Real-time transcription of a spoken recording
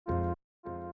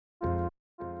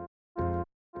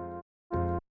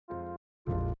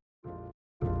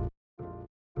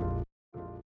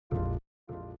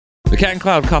Cat and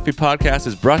Cloud Coffee Podcast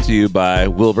is brought to you by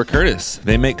Wilbur Curtis.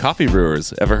 They make coffee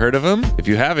brewers. Ever heard of them? If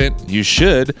you haven't, you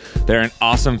should. They're an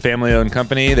awesome family-owned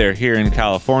company. They're here in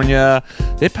California.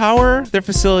 They power their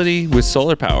facility with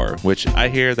solar power, which I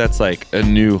hear that's like a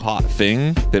new hot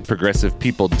thing that progressive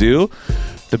people do.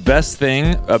 The best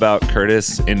thing about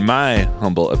Curtis, in my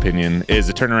humble opinion, is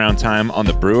the turnaround time on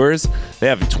the brewers. They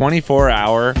have a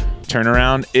 24-hour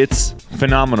turnaround. It's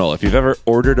phenomenal. If you've ever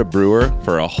ordered a brewer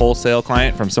for a wholesale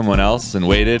client from someone else and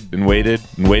waited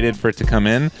for it to come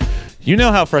in, you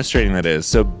know how frustrating that is.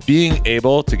 So being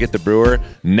able to get the brewer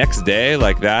next day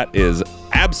like that is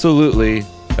absolutely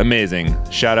amazing.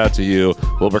 Shout out to you,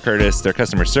 Wilbur Curtis. Their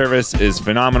customer service is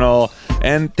phenomenal,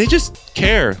 and they just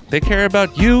care. They care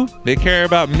about you, they care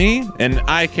about me, and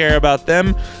I care about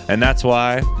them, and that's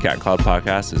why Cat and Cloud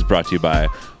Podcast is brought to you by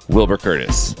Wilbur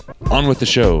Curtis. On with the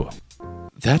show.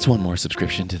 That's one more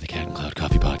subscription to the Cat and Cloud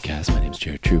Coffee Podcast. My name's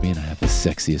Jared Truby, and I have the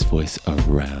sexiest voice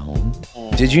around.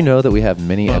 Did you know that we have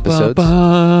many episodes? Dude,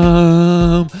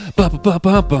 I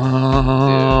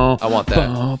want that.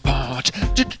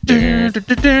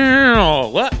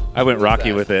 What? I went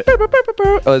Rocky with it.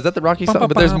 Oh, is that the Rocky song?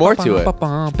 But there's more to it.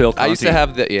 Bill I used to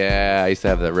have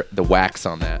the wax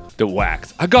on that. the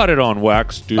wax. I got it on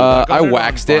wax, dude. I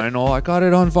waxed it. Vinyl. I got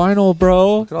it on vinyl,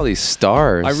 bro. Look at all these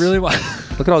stars. I really want.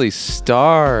 Look at all these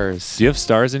stars. Do you have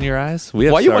stars in your eyes? We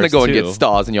have. Why you want to stars go and too get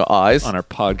stars in your eyes? on our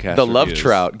podcast? The Love reviews.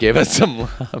 Trout gave us some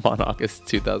love on August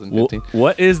 2015.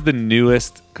 What is the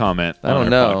newest comment I don't on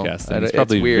know. our podcast? It's It's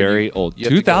probably weird. very old. You have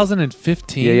to go-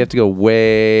 2015. Yeah, you have to go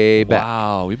way back.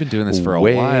 Wow, we've been doing this for a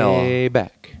way while.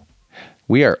 back.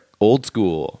 We are old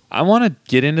school. I want to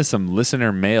get into some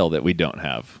listener mail that we don't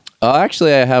have.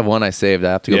 Actually, I have one I saved.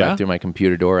 I have to go Yeah? back through my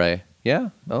computer door. Yeah.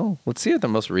 Oh, let's see what the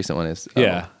most recent one is.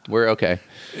 Yeah. We're okay.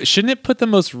 Shouldn't it put the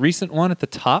most recent one at the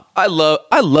top? I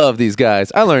love these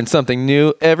guys. I learn something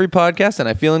new every podcast, and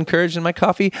I feel encouraged in my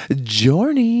coffee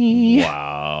journey.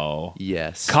 Wow.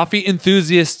 Yes. Coffee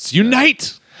enthusiasts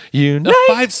unite! Unite.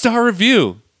 A 5-star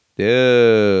review.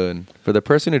 Dude, for the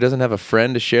person who doesn't have a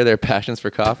friend to share their passions for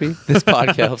coffee, this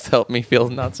podcast helped me feel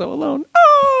not so alone.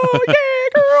 Oh, yeah,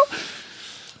 girl.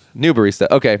 New barista.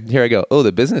 Okay, here I go. Oh,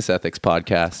 the Business Ethics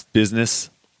Podcast. Business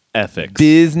ethics.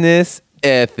 Business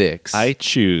Ethics. I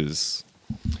choose.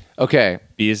 Okay,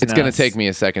 Business it's going to take me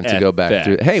a second to go back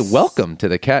through. ethics. Hey, welcome to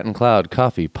the Cat and Cloud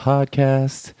Coffee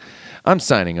Podcast. I'm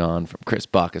signing on from Chris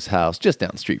Baca's house, just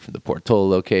down the street from the Portola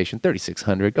location,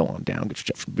 3600. Go on down, get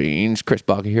yourself some beans. Chris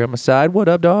Baca here on my side. What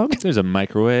up, dog? There's a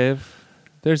microwave.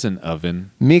 There's an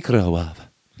oven. Microwave.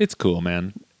 It's cool,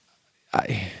 man.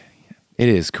 It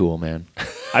is cool, man.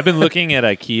 I've been looking at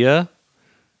IKEA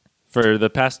for the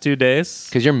past 2 days.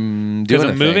 Because you're Because doing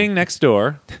I'm moving next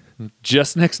door,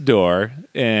 just next door,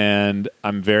 and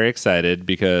I'm very excited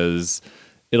because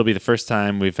it'll be the first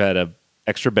time we've had a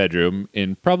extra bedroom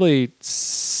in probably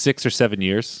 6 or 7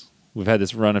 years. We've had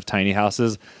this run of tiny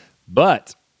houses,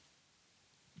 but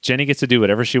Jenny gets to do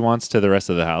whatever she wants to the rest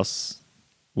of the house,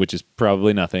 which is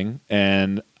probably nothing,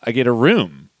 and I get a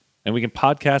room, and we can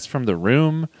podcast from the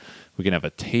room. We can have a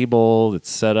table that's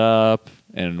set up,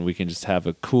 and we can just have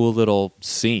a cool little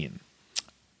scene.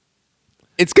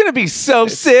 It's going to be so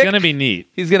It's sick. going to be neat.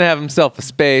 He's going to have himself a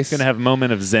space. Going to have a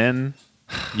moment of zen.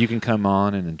 You can come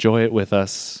on and enjoy it with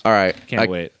us. All right. Can't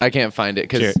wait. I can't find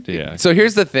it. Sure, yeah. So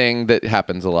here's the thing that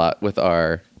happens a lot with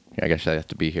our... I guess I have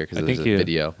to be here because I there's think a you-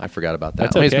 video. I forgot about that.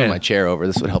 That's Let me just okay. move my chair over.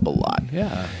 This would help a lot.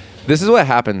 Yeah. This is what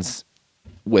happens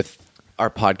with our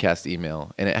podcast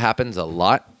email, and it happens a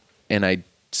lot, and I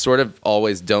sort of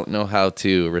always don't know how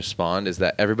to respond, is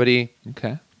that everybody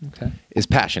Okay. is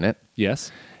passionate, Yes,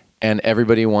 and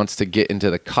everybody wants to get into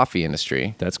the coffee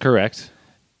industry. that's correct.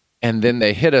 And then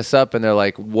they hit us up and they're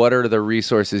like, what are the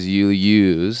resources you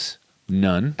use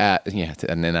None.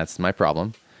 and then that's my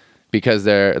problem. Because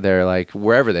they're like,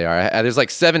 wherever they are. There's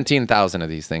like 17,000 of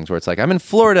these things where it's like, I'm in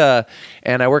Florida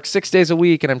and I work 6 days a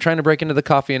week and I'm trying to break into the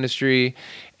coffee industry.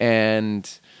 And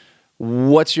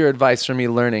what's your advice for me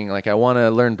learning? Like, I want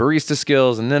to learn barista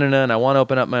skills and and I want to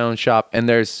open up my own shop. And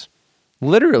there's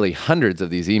literally hundreds of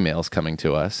these emails coming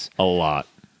to us. A lot.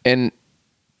 And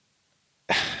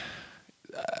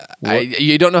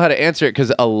you don't know how to answer it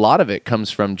because a lot of it comes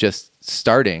from just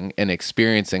starting and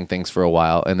experiencing things for a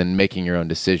while and then making your own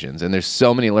decisions. And there's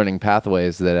so many learning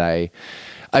pathways that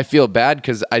I feel bad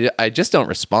because I just don't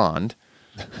respond.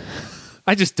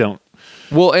 I just don't.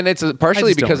 Well, and it's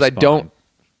partially just don't because respond.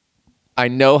 I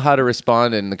know how to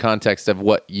respond in the context of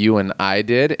what you and I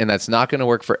did, and that's not going to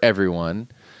work for everyone.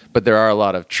 but there are a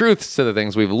lot of truths to the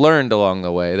things we've learned along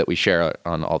the way that we share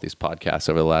on all these podcasts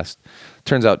over the last,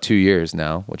 turns out 2 years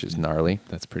now, which is gnarly.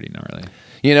 That's pretty gnarly.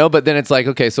 But then it's like,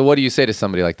 okay, so what do you say to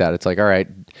somebody like that? It's like, all right,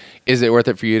 is it worth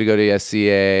it for you to go to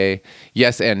SCA?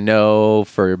 Yes and no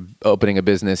for opening a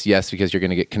business. Yes, because you're going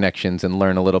to get connections and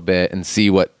learn a little bit and see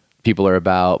what people are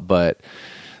about. But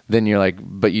then you're like,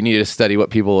 but you need to study what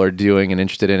people are doing and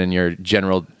interested in your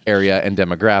general area and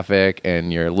demographic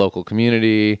and your local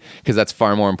community, because that's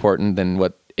far more important than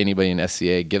what anybody in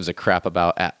SCA gives a crap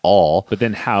about at all. But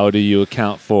then how do you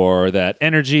account for that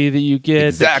energy that you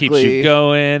get that keeps you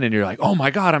going? And you're like, oh my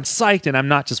God, I'm psyched. And I'm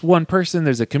not just one person.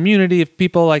 There's a community of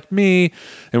people like me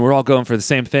and we're all going for the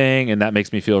same thing. And that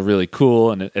makes me feel really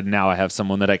cool. And now I have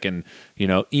someone that I can,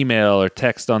 email or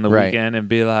text on the weekend and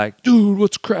be like, dude,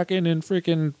 what's cracking in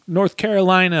freaking North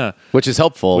Carolina? Which is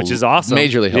helpful. Which is awesome.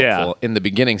 Majorly helpful in the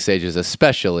beginning stages,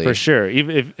 especially. For sure.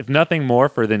 Even if nothing more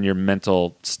than your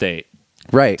mental state.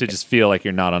 Right. To just feel like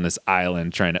you're not on this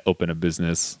island trying to open a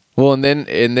business. Well, and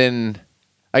then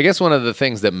I guess one of the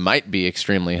things that might be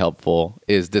extremely helpful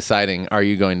is deciding, are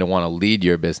you going to want to lead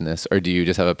your business or do you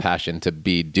just have a passion to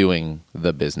be doing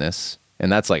the business?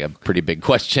 And that's like a pretty big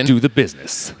question. Do the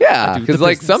business. Yeah. Because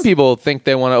like some people think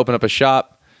they want to open up a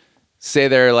shop, say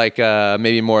they're like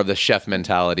maybe more of the chef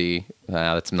mentality.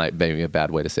 That's not maybe a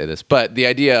bad way to say this, but the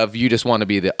idea of you just want to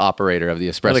be the operator of the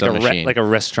espresso machine. Like a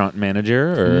restaurant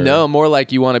manager? Or? No, more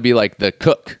like you want to be like the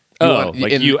cook. I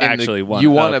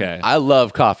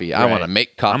love coffee. Right. I want to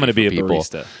make coffee. I'm going to be a people.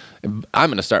 barista. I'm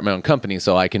going to start my own company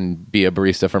so I can be a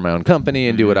barista for my own company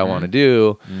and do what I want to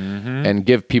do and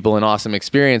give people an awesome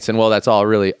experience. And while that's all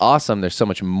really awesome, there's so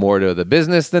much more to the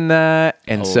business than that.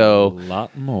 And a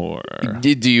lot more.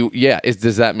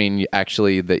 Does that mean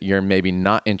actually that you're maybe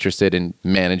not interested in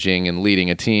managing and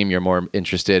leading a team? You're more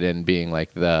interested in being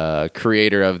like the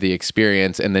creator of the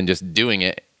experience and then just doing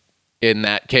it. In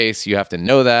that case, you have to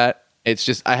know that. It's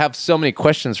just, I have so many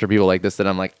questions for people like this that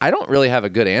I'm like, I don't really have a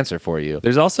good answer for you.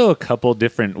 There's also a couple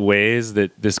different ways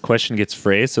that this question gets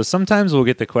phrased. So sometimes we'll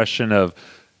get the question of,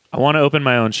 I want to open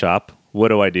my own shop. What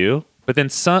do I do? But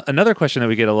then another question that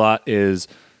we get a lot is,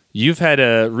 you've had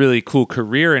a really cool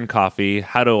career in coffee.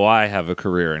 How do I have a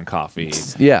career in coffee?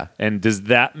 Yeah. And does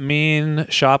that mean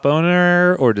shop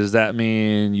owner, or does that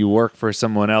mean you work for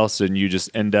someone else and you just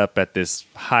end up at this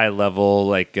high level,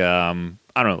 like,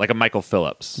 I don't know, like a Michael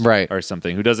Phillips, right, or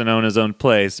something, who doesn't own his own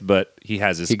place, but he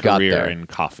has his career in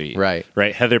coffee, right?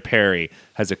 Heather Perry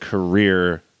has a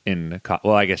career in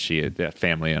well, I guess she is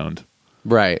family owned,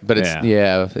 right? But it's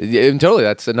and totally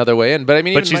that's another way in. But I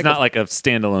mean, but she's not like a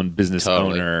standalone business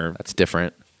owner. That's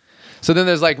different. So then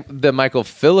there's like the Michael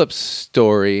Phillips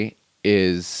story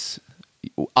is.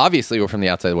 Obviously, we're from the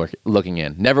outside looking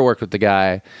in. Never worked with the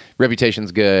guy.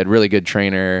 Reputation's good. Really good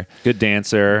trainer. Good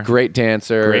dancer. Great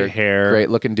dancer. Great hair. Great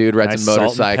looking dude. Rides a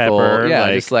motorcycle. Pepper,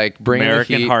 just like bringing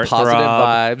American the heat, heart positive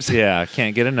vibes. Yeah,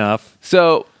 can't get enough.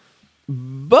 So,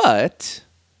 but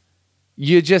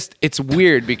it's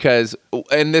weird because,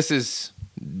 and this is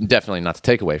definitely not to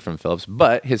take away from Phillips,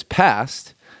 but his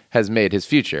past has made his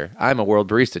future. I'm a world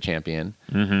barista champion.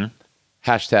 Mm-hmm.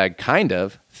 Hashtag kind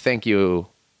of. Thank you.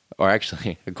 Or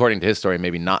actually, according to his story,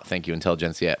 maybe not thank you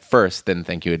Intelligentsia at first, then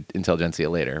thank you Intelligentsia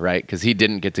later, right? Because he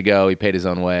didn't get to go. He paid his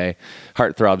own way.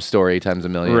 Heartthrob story times a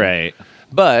million. Right.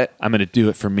 But I'm going to do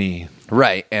it for me.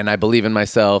 Right. And I believe in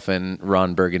myself and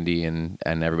Ron Burgundy and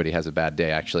everybody has a bad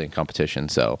day actually in competition.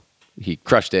 So he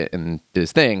crushed it and did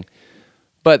his thing.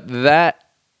 But that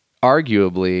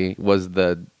arguably was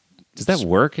the... Does that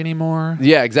work anymore?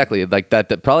 Yeah, exactly. Like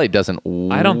that probably doesn't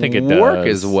I don't think it work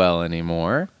does. as well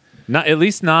anymore. Not at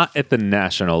least not at the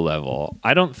national level.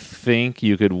 I don't think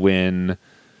you could win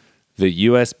the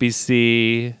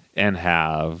USBC and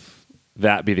have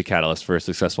that be the catalyst for a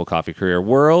successful coffee career.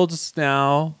 Worlds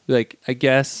now, like I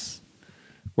guess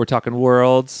we're talking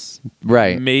worlds,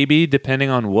 right? Maybe depending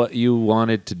on what you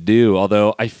wanted to do.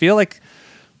 Although I feel like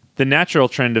the natural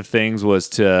trend of things was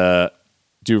to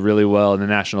do really well in the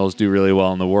nationals, do really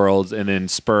well in the worlds, and then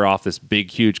spur off this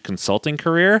big, huge consulting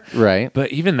career. Right.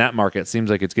 But even that market seems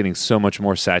like it's getting so much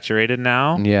more saturated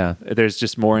now. Yeah. There's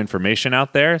just more information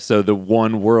out there. So the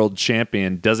one world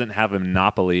champion doesn't have a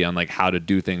monopoly on like how to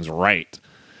do things right.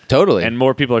 Totally. And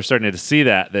more people are starting to see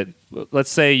that let's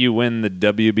say you win the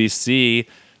WBC,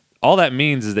 all that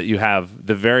means is that you have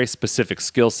the very specific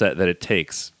skill set that it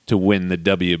takes to win the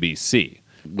WBC.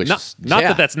 Which not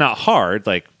that that's not hard,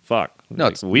 like fuck. No,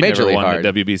 like, it's we never majorly won hard.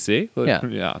 the WBC.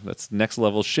 Yeah, that's next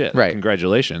level shit. Right.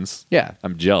 Congratulations. Yeah,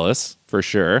 I'm jealous for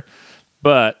sure.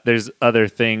 But there's other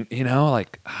thing,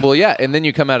 like. Well, yeah, and then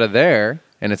you come out of there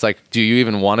And it's like, do you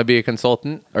even want to be a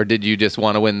consultant, or did you just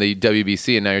want to win the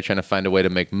WBC and now you're trying to find a way to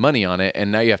make money on it?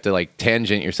 And now you have to like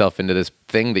tangent yourself into this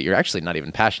thing that you're actually not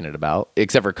even passionate about,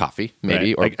 except for coffee,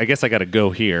 maybe. Right. I guess I got to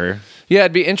go here. Yeah,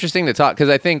 it'd be interesting to talk because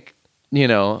I think,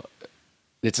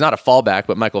 it's not a fallback,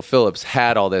 but Michael Phillips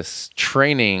had all this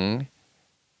training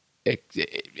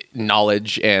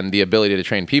knowledge and the ability to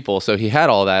train people. So he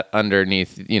had all that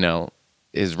underneath,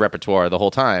 his repertoire the whole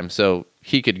time. So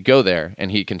he could go there and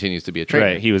he continues to be a trainer.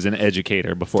 Right. He was an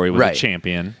educator before he was a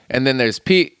champion. And then there's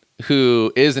Pete,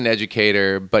 who is an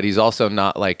educator, but he's also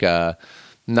not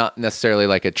necessarily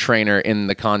like a trainer in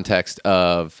the context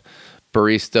of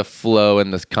barista flow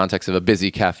in the context of a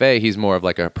busy cafe. He's more of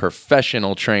like a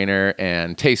professional trainer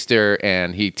and taster,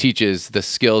 and he teaches the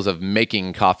skills of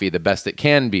making coffee the best it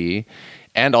can be,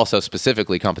 and also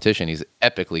specifically competition. He's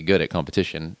epically good at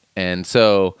competition. And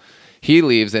so he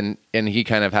leaves and he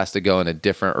kind of has to go in a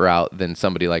different route than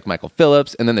somebody like Michael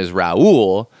Phillips. And then there's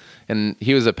Raul, and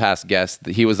he was a past guest.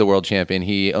 He was the world champion.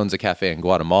 He owns a cafe in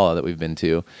Guatemala that we've been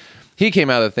to. He came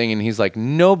out of the thing and he's like,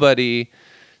 nobody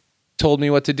told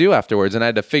me what to do afterwards, and I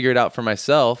had to figure it out for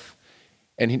myself.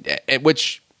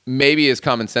 Which maybe is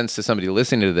common sense to somebody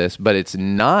listening to this, but it's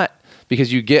not,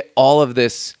 because you get all of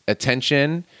this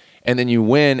attention and then you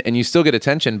win and you still get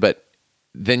attention, but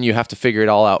then you have to figure it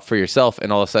all out for yourself.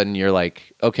 And all of a sudden you're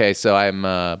like, okay, so I'm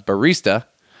a barista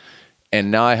and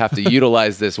now I have to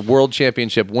utilize this world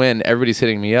championship win. Everybody's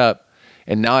hitting me up.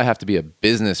 And now I have to be a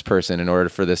business person in order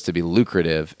for this to be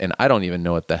lucrative. And I don't even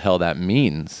know what the hell that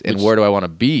means. And where do I want to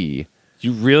be?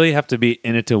 You really have to be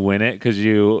in it to win it, because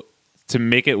to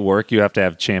make it work, you have to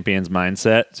have champion's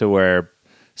mindset, to where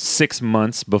 6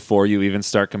 months before you even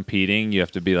start competing, you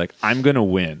have to be like, I'm going to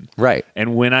win. Right.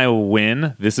 And when I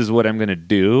win, this is what I'm going to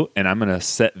do. And I'm going to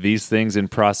set these things in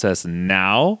process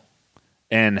now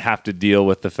and have to deal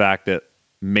with the fact that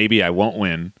maybe I won't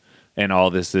win. And all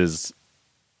this is,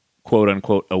 quote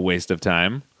unquote, a waste of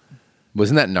time.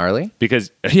 Wasn't that gnarly?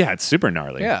 Because it's super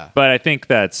gnarly. Yeah. But I think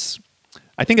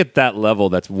at that level,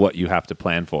 that's what you have to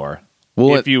plan for.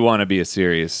 Well, if you want to be a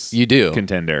serious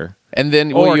contender. And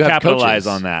then or you have capitalize coaches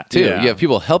on that too. Yeah. You have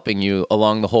people helping you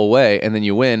along the whole way, and then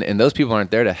you win, and those people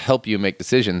aren't there to help you make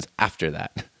decisions after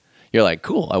that. You're like,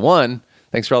 cool, I won.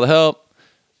 Thanks for all the help.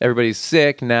 Everybody's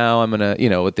sick. Now I'm going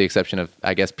to, with the exception of,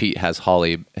 I guess Pete has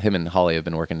Holly. Him and Holly have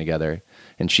been working together,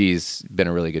 and she's been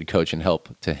a really good coach and help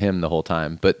to him the whole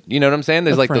time. But you know what I'm saying?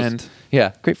 There's like friend.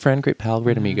 Those, great friend, great pal,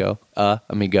 great amigo,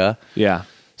 amiga. Yeah.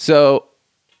 So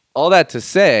all that to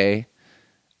say,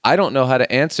 I don't know how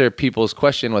to answer people's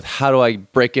question with how do I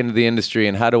break into the industry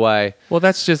and how do I... Well,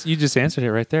 you just answered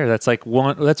it right there. That's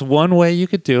one way you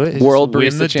could do it. Is World win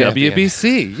Barista the Champion.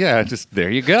 WBC. Yeah, just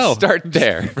there you go. Start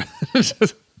there.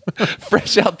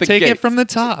 Fresh out the Take gates. it from the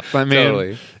top. I mean,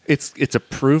 Totally. It's a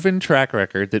proven track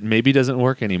record that maybe doesn't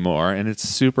work anymore, and it's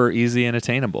super easy and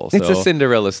attainable. It's so a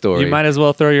Cinderella story. you might as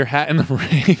well throw your hat in the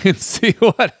ring and see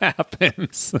what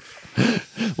happens.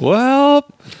 Well,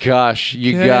 gosh,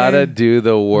 you okay. gotta do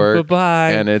the work.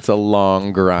 Bye-bye. And it's a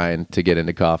long grind to get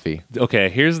into coffee. okay,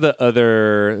 here's the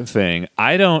other thing.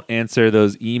 I don't answer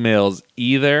those emails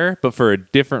either, but for a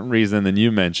different reason than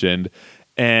you mentioned.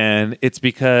 And it's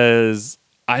because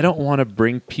I don't want to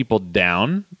bring people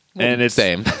down. And it's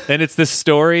same. And it's the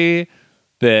story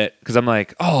that, because I'm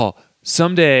like, oh,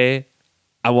 someday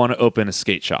I want to open a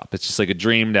skate shop. It's just like a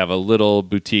dream to have a little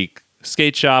boutique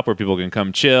skate shop where people can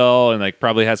come chill and like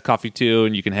probably has coffee too,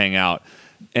 and you can hang out.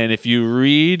 And if you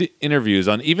read interviews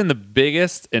on even the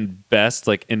biggest and best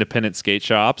like independent skate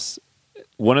shops,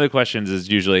 one of the questions is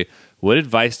usually, what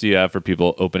advice do you have for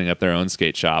people opening up their own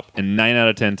skate shop? And 9 out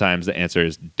of 10 times the answer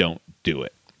is don't do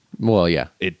it. Well, yeah.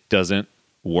 It doesn't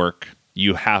work.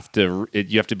 You have to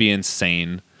be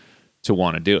insane to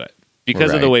want to do it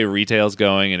because of the way retail's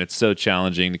going, and it's so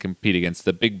challenging to compete against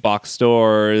the big box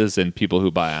stores and people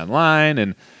who buy online.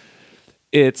 And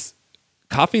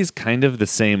coffee's kind of the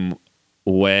same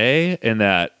way in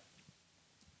that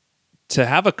to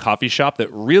have a coffee shop that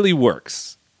really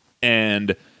works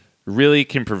and really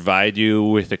can provide you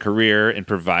with a career and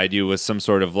provide you with some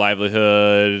sort of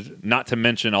livelihood, not to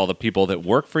mention all the people that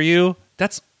work for you,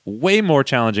 that's way more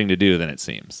challenging to do than it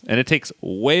seems. And it takes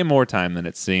way more time than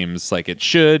it seems like it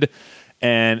should.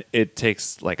 And it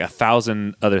takes like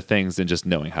 1,000 other things than just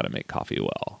knowing how to make coffee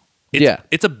well.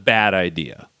 It's a bad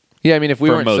idea. Yeah, I mean, if we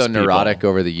for weren't most so neurotic people.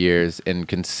 over the years and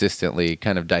consistently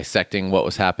kind of dissecting what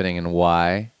was happening and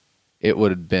why, it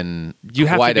would have been You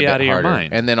have quite to be a bit out of your harder.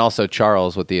 mind. And then also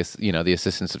Charles with the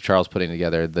assistance of Charles putting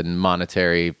together the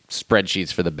monetary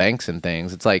spreadsheets for the banks and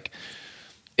things. It's like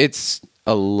it's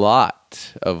a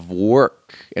lot of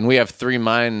work, and we have 3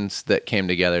 minds that came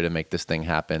together to make this thing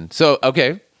happen. So,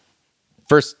 okay,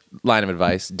 first line of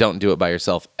advice, don't do it by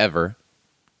yourself ever.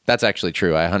 That's actually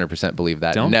true. I 100% believe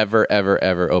that. Never, ever,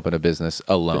 ever open a business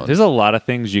alone. There's a lot of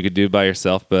things you could do by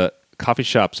yourself, but coffee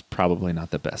shop's probably not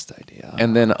the best idea.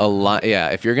 And then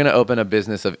if you're going to open a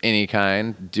business of any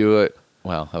kind, do it,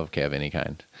 of any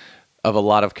kind. Of a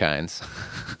lot of kinds.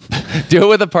 Do it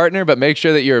with a partner, but make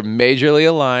sure that you're majorly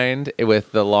aligned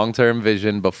with the long-term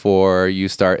vision before you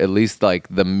start at least like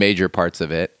the major parts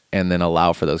of it, and then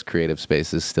allow for those creative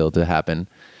spaces still to happen.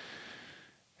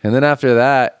 And then after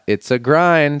that, it's a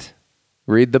grind.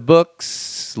 Read the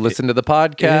books, listen to the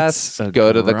podcasts,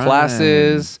 go to the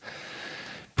classes,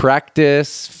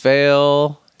 practice,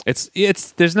 fail.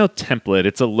 It's there's no template.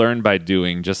 It's a learn by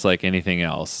doing, just like anything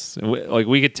else. Like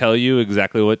we could tell you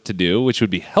exactly what to do, which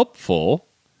would be helpful.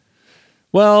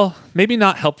 Well, maybe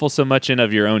not helpful so much in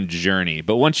of your own journey,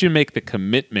 but once you make the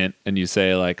commitment and you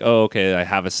say like, "Oh, okay, I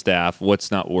have a staff. What's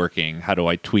not working? How do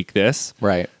I tweak this?"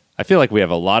 Right. I feel like we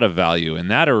have a lot of value in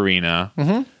that arena.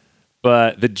 Mm-hmm.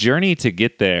 But the journey to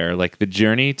get there, like the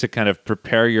journey to kind of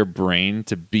prepare your brain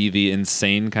to be the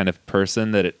insane kind of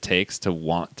person that it takes to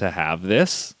want to have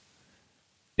this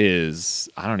is,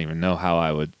 I don't even know how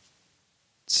I would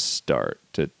start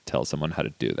to tell someone how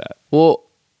to do that. Well,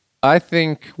 I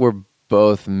think we're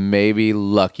both maybe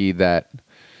lucky that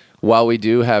while we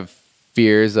do have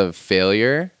fears of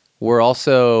failure, we're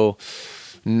also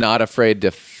not afraid to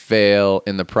fail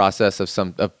in the process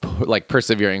of like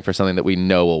persevering for something that we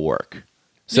know will work.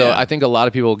 So Yeah. I think a lot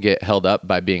of people get held up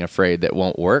by being afraid that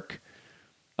won't work.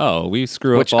 Oh, we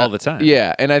screw up all the time.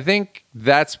 Yeah, and I think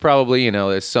that's probably,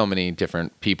 there's so many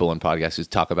different people in podcasts who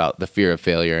talk about the fear of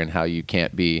failure and how you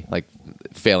can't be like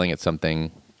failing at something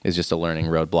is just a learning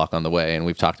roadblock on the way, and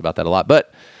we've talked about that a lot.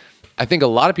 But I think a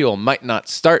lot of people might not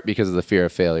start because of the fear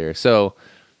of failure. So,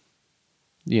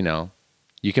 you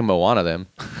can Moana them.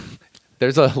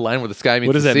 There's a line where the sky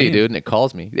meets the sea, dude, and it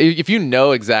calls me. If you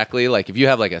know exactly, like if you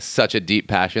have like such a deep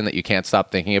passion that you can't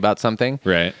stop thinking about something,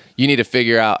 Right. you need to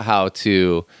figure out how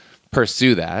to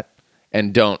pursue that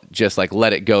and don't just like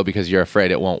let it go because you're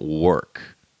afraid it won't work.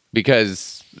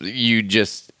 Because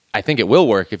I think it will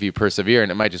work if you persevere,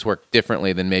 and it might just work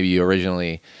differently than maybe you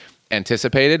originally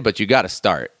anticipated, but you got to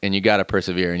start and you got to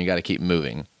persevere and you got to keep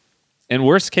moving. And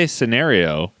worst case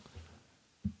scenario,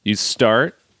 you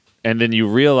start and then you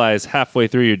realize halfway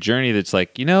through your journey that's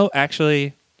like,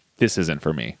 actually, this isn't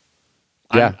for me.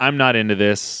 Yeah. I'm not into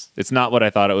this. It's not what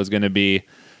I thought it was going to be.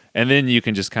 And then you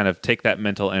can just kind of take that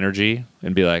mental energy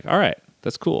and be like, all right,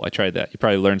 that's cool. I tried that. You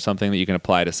probably learned something that you can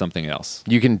apply to something else.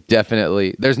 You can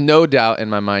definitely, there's no doubt in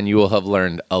my mind you will have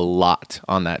learned a lot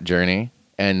on that journey,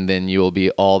 and then you will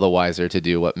be all the wiser to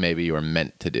do what maybe you were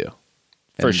meant to do.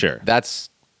 For sure.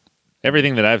 That's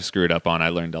Everything that I've screwed up on, I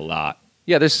learned a lot.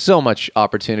 Yeah, there's so much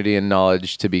opportunity and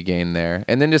knowledge to be gained there.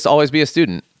 And then just always be a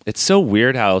student. It's so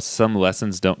weird how some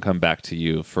lessons don't come back to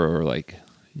you for like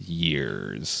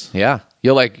years. Yeah.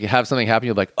 You'll like have something happen.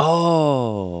 You'll be like,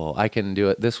 oh, I can do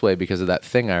it this way because of that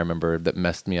thing I remember that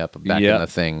messed me up back in the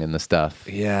thing and the stuff.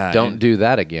 Yeah. Don't do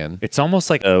that again. It's almost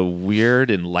like a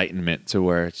weird enlightenment to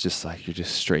where it's just like you're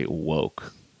just straight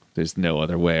woke. There's no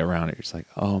other way around it. You're just like,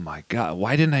 oh my God,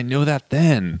 why didn't I know that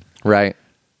then? Right.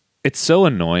 It's so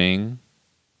annoying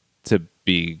to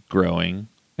be growing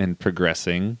and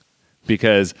progressing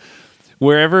because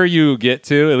wherever you get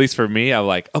to, at least for me, I'm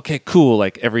like, okay, cool.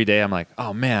 Like every day I'm like,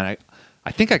 oh man,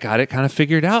 I think I got it kind of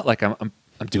figured out. Like I'm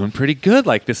doing pretty good.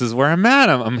 Like this is where I'm at.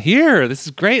 I'm here. This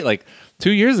is great. Like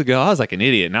 2 years ago, I was like an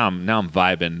idiot. Now I'm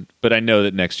vibing, but I know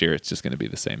that next year it's just going to be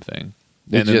the same thing.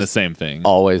 And then the same thing.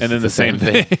 Always and then the same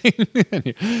thing.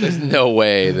 There's no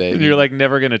way that you're like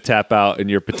never going to tap out in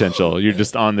your potential. You're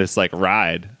just on this like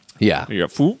ride. Yeah. You're a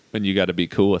fool, and you got to be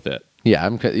cool with it.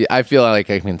 Yeah, I feel like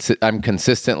I'm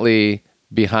consistently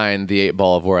behind the 8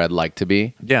 ball of where I'd like to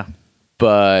be. Yeah.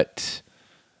 But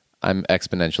I'm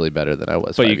exponentially better than I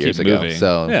was 5 years ago. Moving.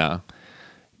 So yeah.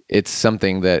 It's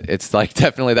something that it's like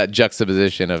definitely that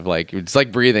juxtaposition of like, it's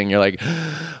like breathing. You're like,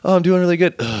 oh, I'm doing really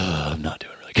good. Oh, I'm not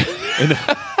doing really good.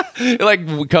 It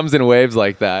like comes in waves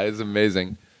like that. It's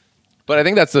amazing. But I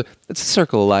think that's a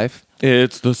circle of life.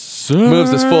 It's the circle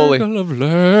Moves us fully. of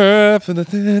life.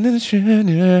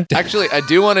 Actually, I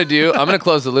do want to I'm going to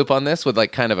close the loop on this with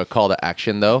like kind of a call to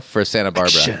action though for Santa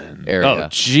Barbara area. Oh,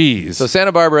 jeez. So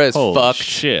Santa Barbara is Holy fucked.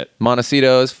 shit.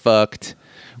 Montecito is fucked.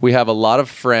 We have a lot of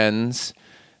friends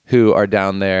who are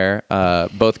down there.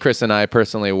 Both Chris and I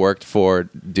personally worked for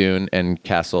Dune and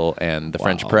Castle and the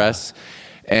French Press.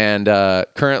 And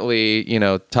currently,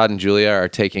 Todd and Julia are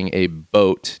taking a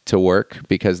boat to work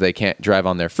because they can't drive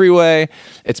on their freeway.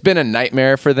 It's been a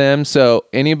nightmare for them. So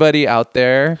anybody out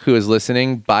there who is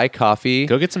listening, buy coffee.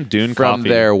 Go get some Dune from coffee.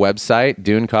 their website,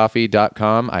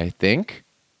 dunecoffee.com, I think.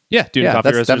 Yeah,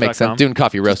 DuneCoffeeRoasters.com. That makes sense. Dune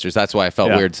Coffee Roasters. That's why I felt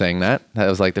Yeah. weird saying that. I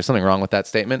was like, there's something wrong with that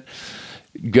statement.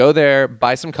 Go there,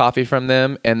 buy some coffee from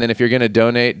them, and then if you're going to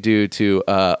donate, due to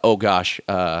I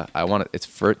want it. It's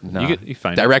for you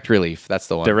find Direct Relief. That's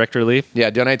the one. Direct Relief. Yeah,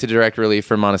 donate to Direct Relief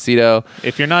for Montecito.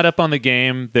 If you're not up on the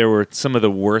game, there were some of the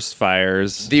worst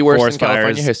fires, The worst forest in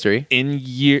California fires history.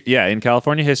 in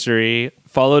California history,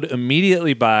 followed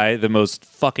immediately by the most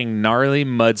fucking gnarly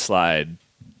mudslide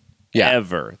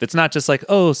ever. It's not just like,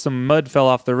 oh, some mud fell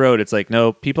off the road. It's like,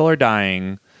 no, people are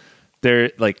dying.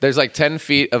 They're like, There's like 10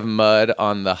 feet of mud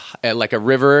on like a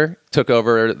river took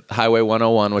over Highway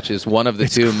 101, which is one of the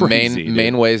two crazy,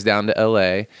 main ways down to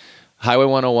LA. Highway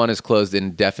 101 is closed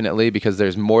indefinitely because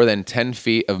there's more than 10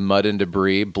 feet of mud and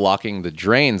debris blocking the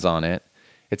drains on it.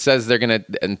 It says they're going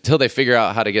to, until they figure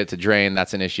out how to get it to drain,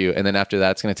 that's an issue. And then after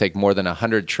that, it's going to take more than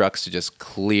 100 trucks to just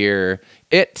clear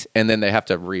it. And then they have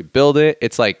to rebuild it.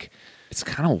 It's like, it's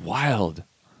kind of wild.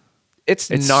 It's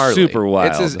gnarly. Super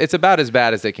wild. It's about as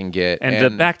bad as they can get. And the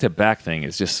back-to-back thing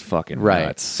is just fucking right.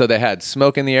 nuts. So they had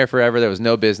smoke in the air forever. There was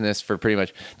no business for pretty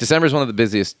much. December is one of the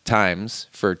busiest times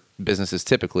for businesses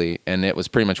typically, and it was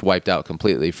pretty much wiped out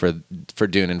completely for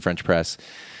Dune and French Press,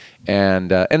 and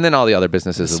then all the other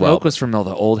businesses as well. Smoke was from all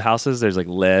the old houses. There's like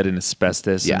lead and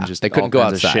asbestos. Yeah, and just they couldn't all go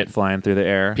kinds outside. of shit flying through the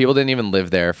air. People didn't even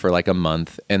live there for like a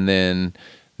month, and then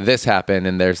this happened,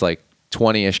 and there's like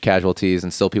 20-ish casualties,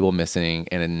 and still people missing,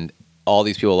 and all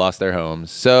these people lost their homes.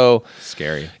 So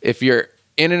scary. If you're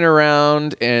in and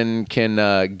around and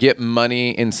can get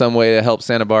money in some way to help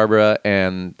Santa Barbara,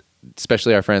 and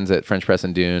especially our friends at French Press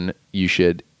and Dune, you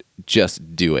should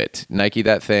just do it. Nike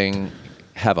that thing.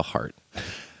 Have a heart.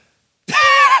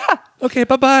 Okay,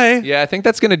 bye-bye. Yeah, I think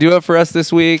that's going to do it for us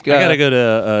this week. I got to go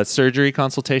to a surgery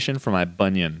consultation for my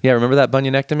bunion. Yeah, remember that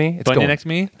bunionectomy?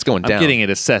 Bunionectomy? It's going down. I'm getting it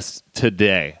assessed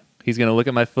today. He's going to look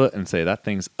at my foot and say, that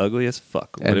thing's ugly as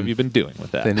fuck. What have you been doing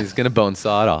with that? Then he's going to bone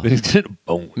saw it off. Then he's gonna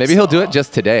bone Maybe he'll do saw. it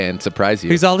just today and surprise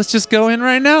you. He's all, let's just go in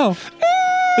right now.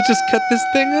 Let's just cut this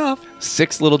thing off.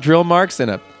 6 little drill marks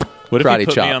and a What if karate he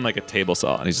put chop. me on like a table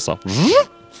saw and he's just all,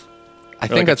 I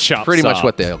think like a that's chop pretty saw. much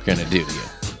what they're going to do to you.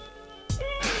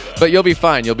 But you'll be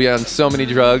fine. You'll be on so many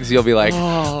drugs. You'll be like,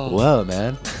 whoa,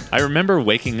 man. I remember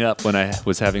waking up when I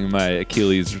was having my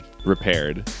Achilles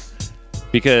repaired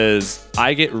because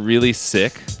I get really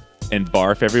sick and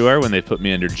barf everywhere when they put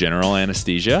me under general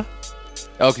anesthesia.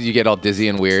 Oh, because you get all dizzy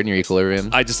and weird in your equilibrium.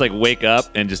 I just like wake up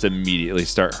and just immediately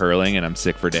start hurling and I'm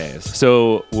sick for days.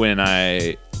 So when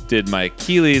I did my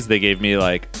Achilles, they gave me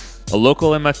like a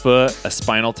local in my foot, a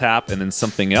spinal tap, and then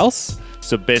something else.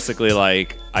 So basically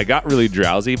like I got really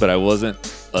drowsy, but I wasn't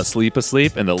asleep,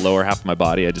 and the lower half of my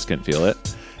body, I just couldn't feel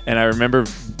it. And I remember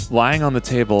lying on the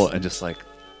table and just like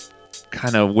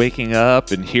kind of waking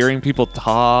up and hearing people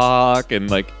talk and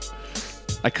like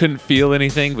I couldn't feel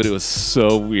anything, but it was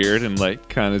so weird and like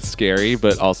kind of scary,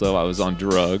 but also I was on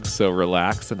drugs, so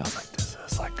relaxed, and I was like, this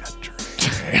is like a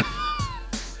dream.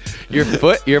 Your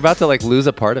foot, you're about to like lose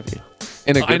a part of you.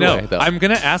 In a good I know. way, though. I'm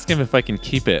going to ask him if I can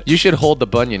keep it. You should hold the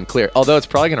bunion clear. Although it's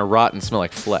probably going to rot and smell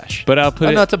like flesh. But I'll put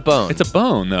it... No, it's a bone. It's a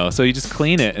bone, though. So you just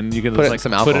clean it, and you can Put it just,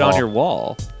 in some put it on alcohol. your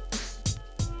wall.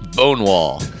 Bone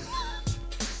Wall.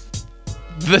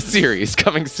 The series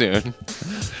coming soon.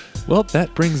 Well,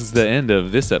 that brings the end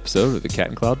of this episode of the Cat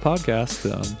and Cloud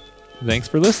podcast. Thanks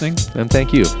for listening. And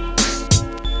thank you.